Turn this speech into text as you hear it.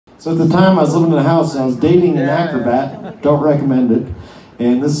So at the time I was living in a house and I was dating an acrobat. Don't recommend it.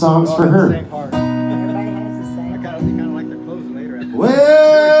 And this song's for her. Everybody has the same. I kind of like their clothes later.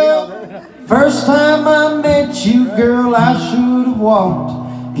 Well, first time I met you, girl, I should have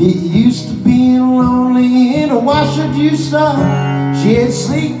walked. Get used to being lonely, and why should you stop? She had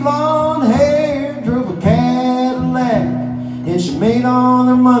sleek blonde hair, drove a Cadillac, and she made all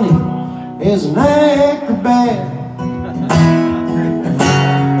her money as an acrobat.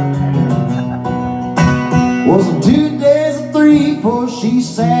 Wasn't 2 days or 3 before she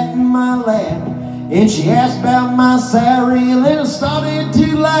sat in my lap, and she asked about my salary, and then I started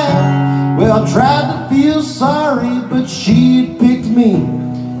to laugh. Well, I tried to feel sorry, but she had picked me.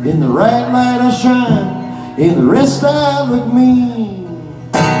 In the right light I shine, in the rest I look mean.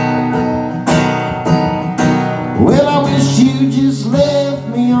 Well, I wish you just left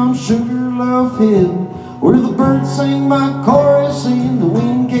me on Sugarloaf Hill, where the birds sang my chorus and the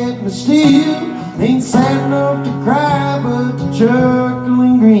wind kept me still. Ain't sad enough to cry, but to chuckle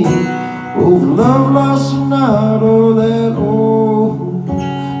and grin over love lost or not, or that old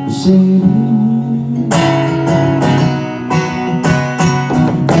city.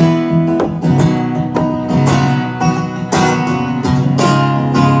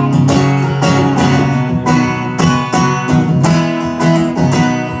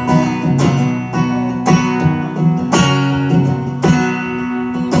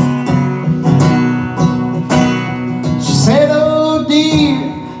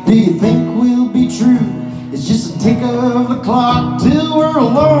 Do you think we'll be true? It's just a tick of the clock till we're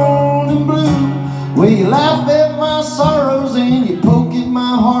alone and blue. Well, you laugh at my sorrows and you poke at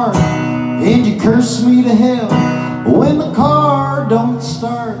my heart, and you curse me to hell when the car don't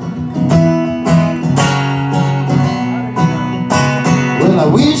start. Well, I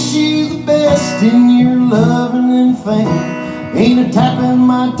wish you the best in your loving and fame. Ain't a tapping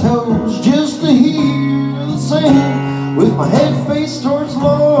my toes just to hear the same. With my head faced towards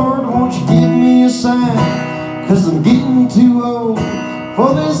Lord, won't you give me a sign? 'Cause I'm getting too old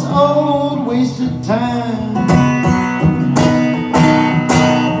for this old wasted time.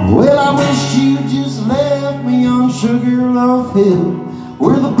 Well, I wish you just left me on Sugarloaf Hill,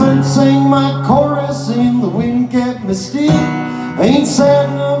 where the birds sang my chorus and the wind kept me still. Ain't sad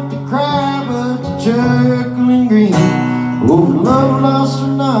enough to cry, but to chuckle and grin over love lost or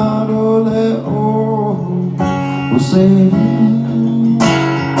not, or that old was saying.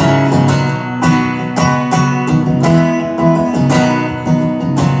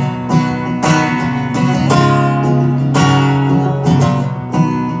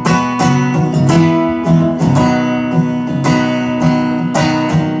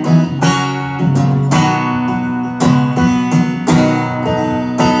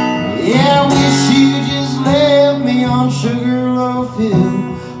 Yeah, I wish you just left me on Sugarloaf Hill,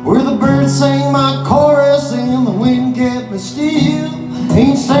 where the birds sang my chorus and the wind kept me still.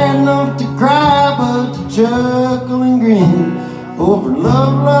 Ain't sad enough to cry, but to chuckle and grin over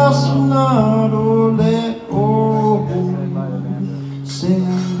love lost or not.